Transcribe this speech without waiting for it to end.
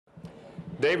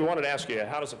Dave, we wanted to ask you,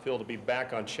 how does it feel to be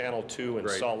back on Channel 2 in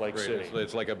Salt Lake City?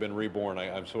 It's like I've been reborn.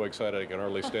 I'm so excited I can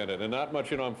hardly stand it. And not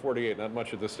much, I'm 48, not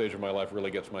much at this stage of my life really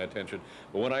gets my attention.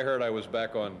 But when I heard I was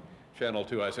back on Channel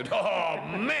 2, I said, oh,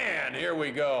 man, here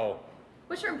we go.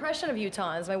 What's your impression of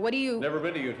Utahns? I mean, what do you... Never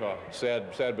been to Utah.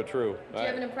 Sad but true. Do you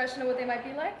have an impression of what they might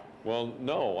be like? Well,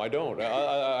 no, I don't.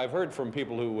 I've heard from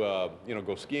people who,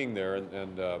 go skiing there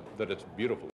and that it's beautiful.